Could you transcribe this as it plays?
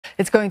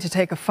It's going to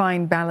take a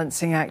fine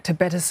balancing act to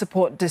better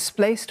support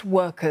displaced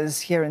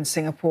workers here in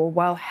Singapore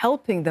while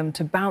helping them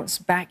to bounce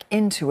back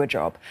into a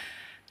job.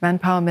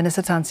 Manpower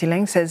Minister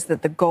Leng says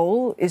that the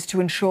goal is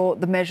to ensure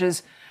the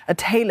measures are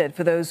tailored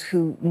for those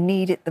who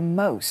need it the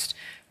most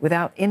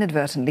without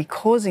inadvertently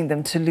causing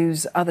them to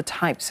lose other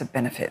types of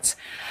benefits.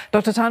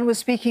 Dr. Tan was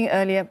speaking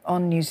earlier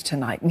on News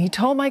Tonight, and he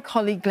told my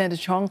colleague Glenda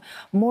Chong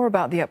more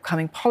about the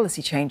upcoming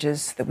policy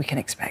changes that we can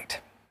expect.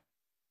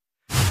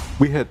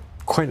 We had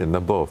quite a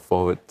number of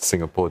Forward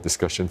Singapore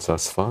discussions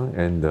thus far,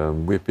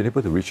 and we've been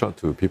able to reach out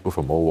to people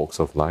from all walks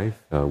of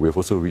life. We've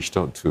also reached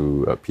out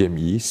to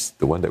PMEs,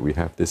 the one that we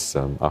have this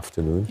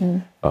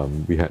afternoon.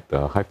 We had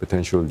high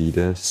potential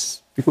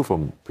leaders, people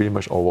from pretty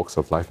much all walks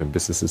of life and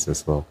businesses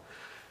as well.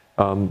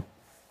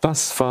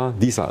 Thus far,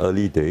 these are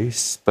early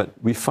days, but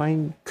we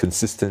find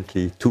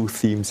consistently two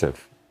themes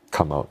have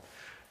come out.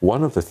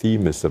 One of the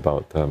themes is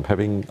about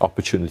having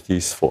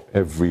opportunities for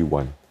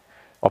everyone.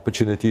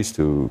 Opportunities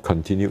to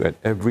continue at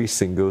every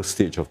single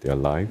stage of their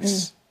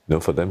lives,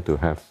 for them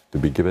to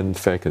be given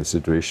fair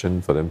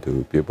consideration, for them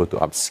to be able to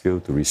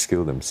upskill, to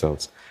reskill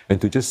themselves, and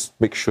to just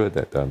make sure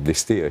that they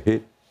stay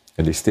ahead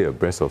and they stay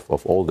abreast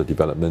of all the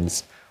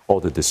developments, all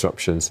the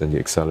disruptions and the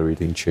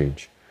accelerating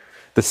change.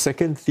 The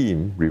second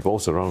theme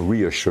revolves around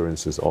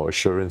reassurances or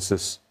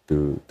assurances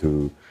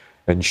to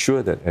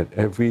ensure that at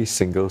every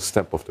single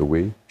step of the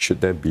way, should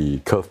there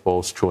be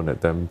curveballs thrown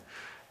at them,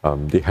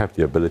 they have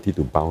the ability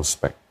to bounce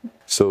back.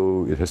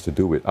 So it has to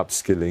do with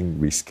upskilling,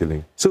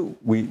 reskilling. So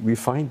we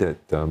find that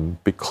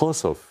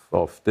because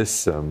of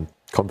this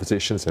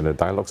conversations and the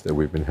dialogues that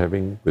we've been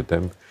having with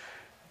them,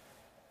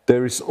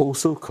 there is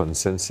also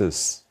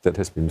consensus that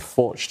has been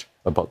forged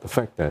about the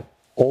fact that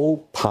all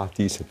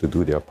parties have to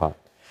do their part.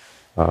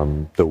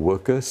 The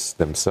workers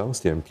themselves,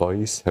 the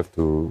employees, have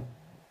to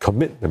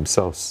commit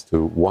themselves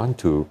to want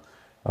to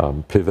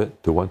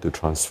pivot, to want to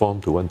transform,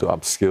 to want to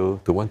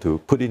upskill, to want to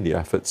put in the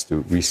efforts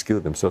to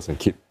reskill themselves and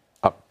keep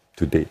up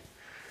to date.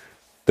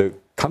 The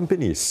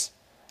companies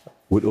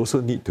would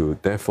also need to,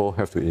 therefore,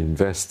 have to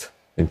invest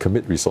and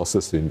commit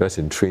resources to invest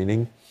in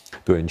training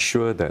to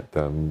ensure that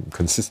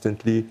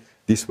consistently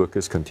these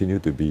workers continue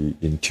to be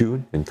in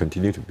tune and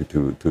continue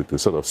to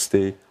sort of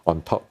stay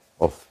on top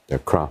of their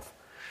craft.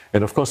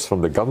 And of course,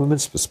 from the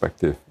government's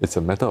perspective, it's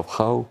a matter of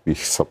how we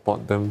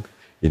support them,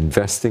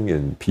 investing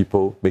in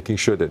people, making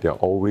sure that they're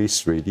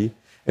always ready,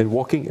 and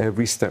walking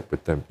every step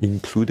with them,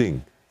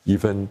 including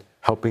even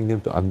helping them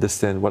to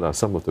understand what are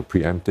some of the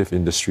preemptive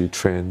industry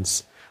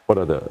trends, what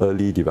are the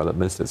early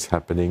developments that's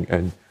happening,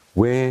 and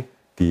where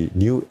the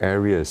new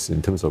areas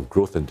in terms of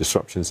growth and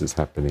disruptions is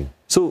happening.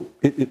 So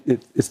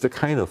it's the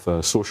kind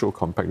of social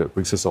compact that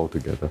brings us all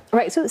together.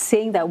 Right, so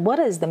saying that, what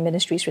is the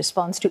ministry's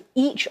response to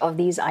each of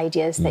these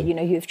ideas that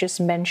you've just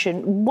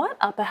mentioned? What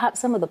are perhaps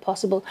some of the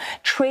possible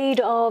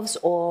trade-offs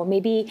or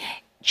maybe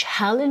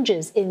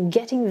challenges in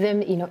getting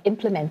them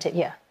implemented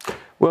here?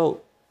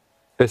 Well,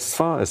 as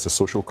far as the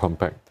social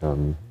compact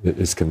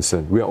is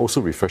concerned, we are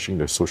also refreshing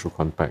the social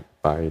compact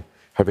by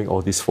having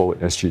all these Forward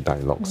SG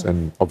dialogues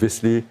and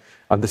obviously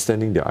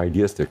understanding the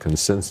ideas, the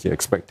concerns, the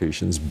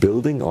expectations,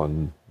 building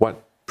on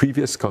what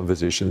previous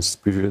conversations,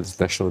 previous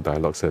national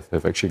dialogues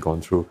have actually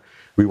gone through.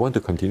 We want to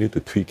continue to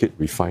tweak it,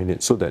 refine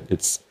it so that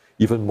it's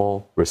even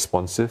more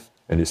responsive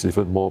and it's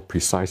even more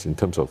precise in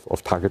terms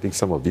of targeting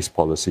some of these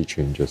policy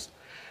changes.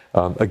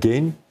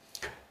 Again,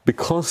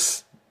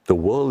 because the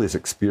world is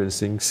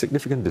experiencing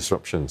significant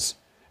disruptions,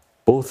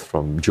 both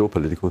from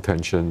geopolitical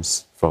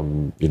tensions,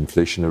 from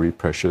inflationary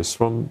pressures,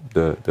 from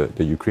the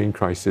Ukraine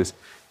crisis,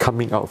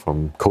 coming out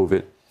from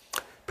COVID,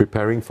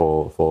 preparing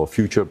for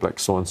future black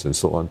swans and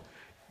so on.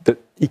 The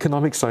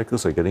economic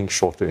cycles are getting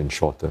shorter and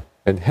shorter.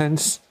 And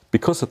hence,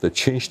 because of the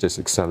change that's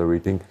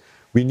accelerating,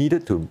 we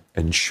needed to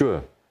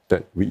ensure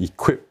that we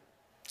equip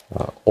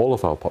all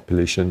of our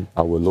population,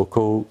 our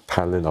local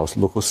talent, our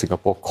local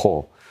Singapore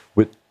core,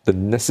 with the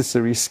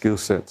necessary skill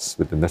sets,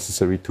 with the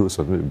necessary tools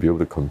for them to be able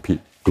to compete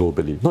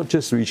globally, not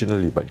just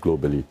regionally, but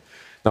globally.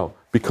 Now,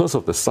 because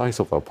of the size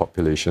of our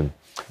population,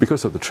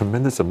 because of the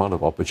tremendous amount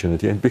of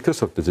opportunity, and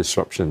because of the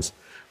disruptions,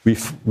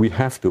 we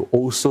have to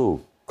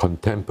also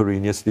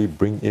contemporaneously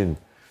bring in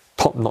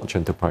top-notch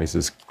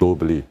enterprises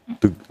globally,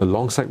 to,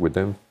 alongside with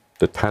them,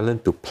 the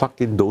talent to plug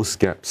in those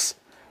gaps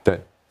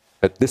that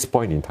at this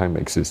point in time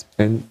exist.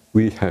 And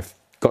we have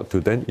got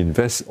to then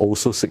invest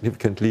also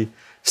significantly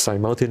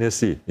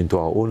simultaneously into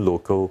our own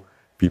local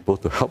people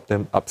to help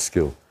them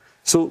upskill.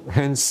 So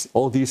hence,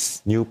 all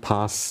these new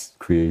paths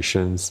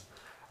creations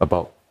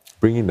about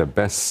bringing the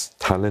best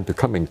talent to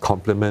come and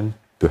complement,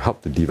 to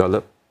help to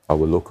develop our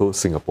local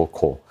Singapore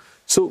core.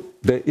 So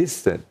there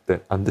is that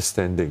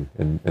understanding,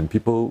 and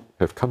people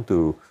have come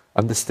to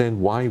understand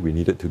why we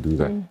needed to do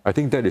that. I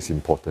think that is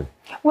important.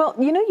 Well,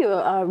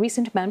 your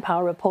recent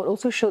Manpower report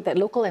also showed that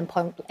local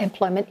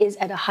employment is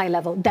at a high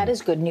level. That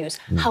is good news.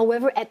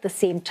 However, at the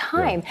same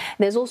time,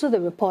 there's also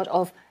the report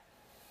of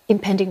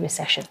impending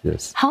recession.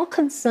 Yes. How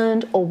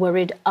concerned or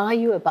worried are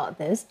you about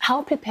this?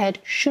 How prepared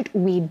should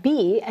we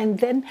be? And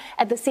then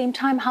at the same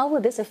time, how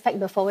will this affect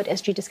the Forward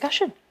SG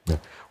discussion?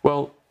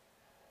 Well,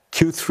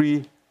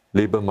 Q3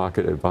 labour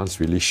market advance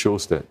really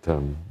shows that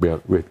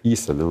we've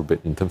eased a little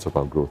bit in terms of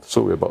our growth.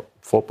 So we're about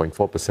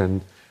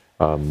 4.4%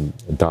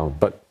 down.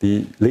 But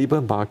the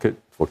labour market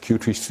for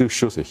Q3 still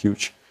shows a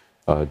huge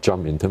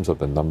jump in terms of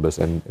the numbers.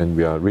 And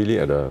we are really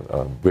at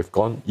we've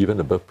gone even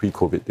above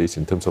pre-COVID days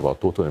in terms of our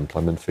total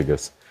employment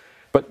figures.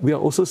 But we are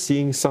also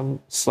seeing some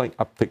slight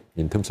uptick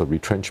in terms of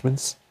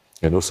retrenchments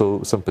and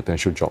also some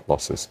potential job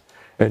losses.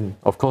 And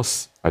of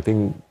course, I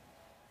think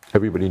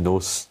everybody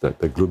knows that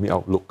the gloomy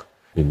outlook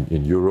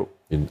in Europe,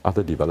 in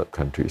other developed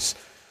countries.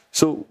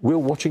 So we're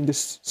watching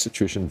this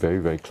situation very,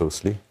 very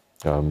closely.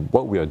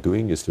 What we are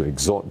doing is to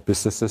exhort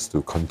businesses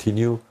to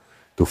continue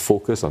to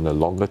focus on the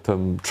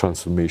longer-term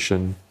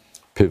transformation,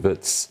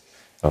 pivots,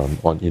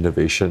 on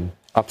innovation,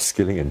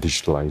 upskilling and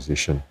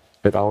digitalization.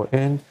 At our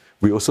end,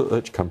 we also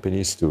urge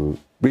companies to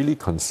really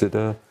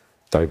consider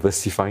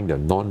diversifying their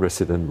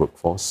non-resident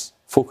workforce,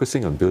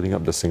 focusing on building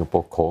up the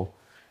Singapore core,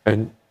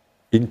 and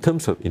in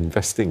terms of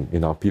investing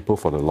in our people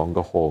for the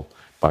longer haul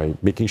by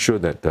making sure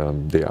that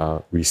they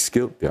are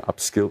reskilled, they are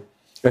upskilled,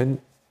 and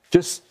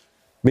just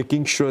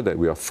making sure that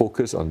we are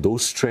focused on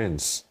those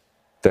trends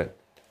that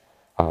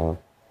are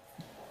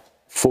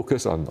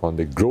focused on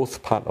the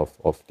growth part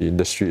of the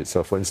industry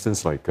itself. For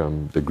instance, like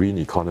the green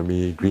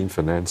economy, green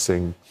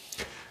financing,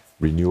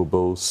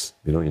 renewables,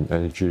 in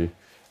energy,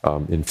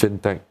 in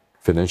fintech,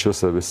 financial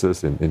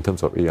services, in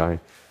terms of AI.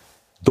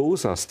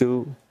 Those are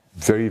still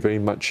very, very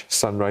much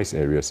sunrise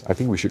areas. I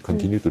think we should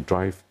continue to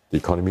drive the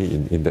economy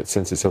in that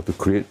sense itself to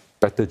create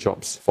better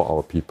jobs for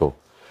our people.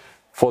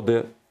 For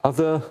the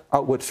other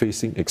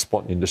outward-facing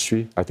export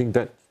industry, I think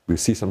that we'll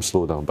see some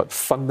slowdown. But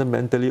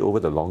fundamentally, over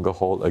the longer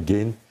haul,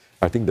 again,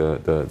 I think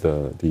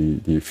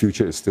the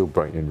future is still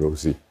bright and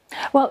rosy.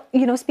 Well,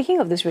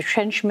 speaking of this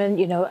retrenchment,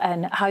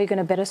 and how you're going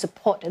to better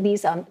support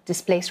these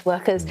displaced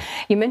workers,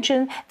 you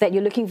mentioned that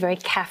you're looking very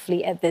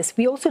carefully at this.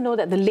 We also know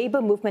that the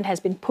labour movement has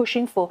been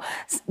pushing for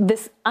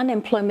this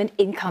unemployment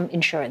income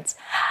insurance.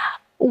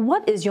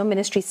 What is your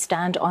ministry's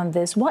stand on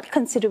this? What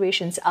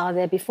considerations are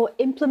there before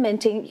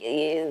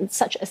implementing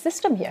such a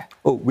system here?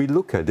 Oh, we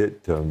look at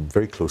it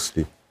very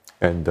closely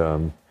and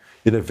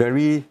in a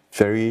very,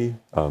 very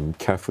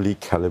carefully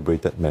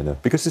calibrated manner,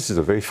 because this is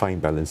a very fine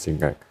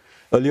balancing act.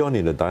 Early on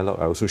in the dialogue,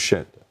 I also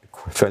shared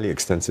fairly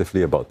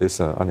extensively about this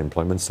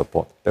unemployment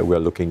support that we are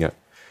looking at.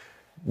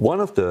 One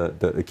of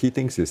the key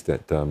things is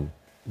that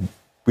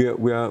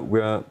we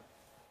are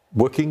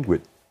working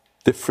with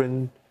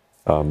different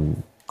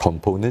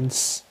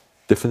components,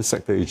 different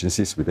sector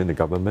agencies within the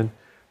government.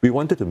 We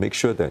wanted to make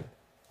sure that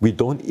we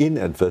don't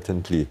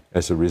inadvertently,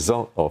 as a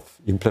result of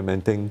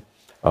implementing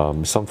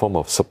some form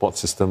of support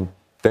system,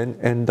 then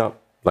end up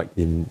like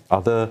in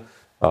other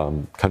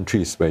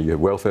countries where you have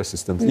welfare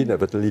systems,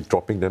 inadvertently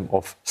dropping them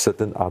off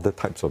certain other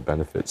types of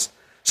benefits.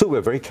 So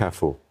we're very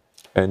careful.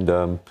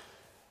 And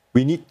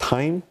we need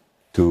time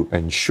to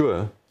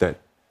ensure that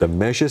the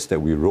measures that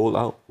we roll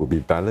out will be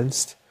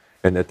balanced.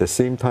 And at the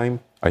same time,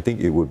 I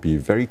think it would be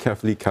very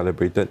carefully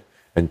calibrated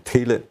and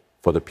tailored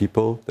for the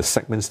people, the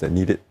segments that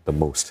need it the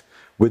most,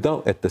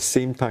 without at the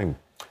same time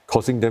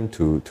causing them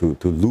to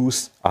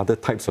lose other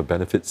types of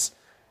benefits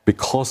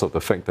because of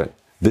the fact that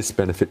this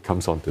benefit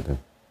comes onto them.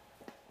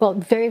 Well,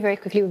 very, very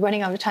quickly, we're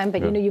running out of time,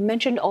 but you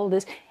mentioned all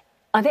this.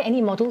 Are there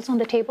any models on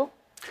the table?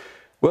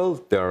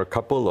 Well, there are a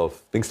couple of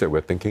things that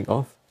we're thinking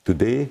of.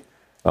 Today,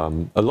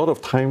 a lot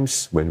of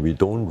times when we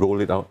don't roll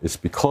it out, it's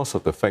because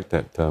of the fact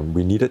that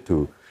we needed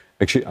to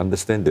actually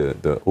understand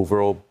the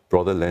overall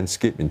broader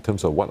landscape in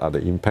terms of what are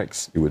the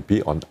impacts it would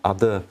be on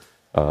other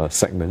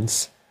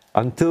segments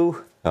until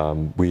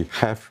we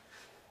have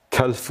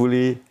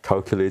carefully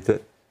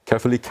calculated,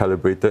 carefully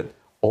calibrated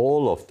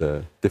all of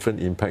the different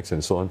impacts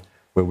and so on.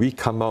 When we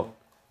come out,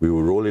 we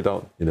will roll it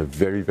out in a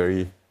very,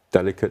 very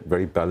delicate,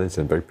 very balanced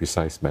and very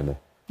precise manner.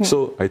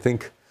 So I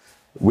think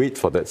wait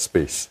for that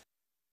space.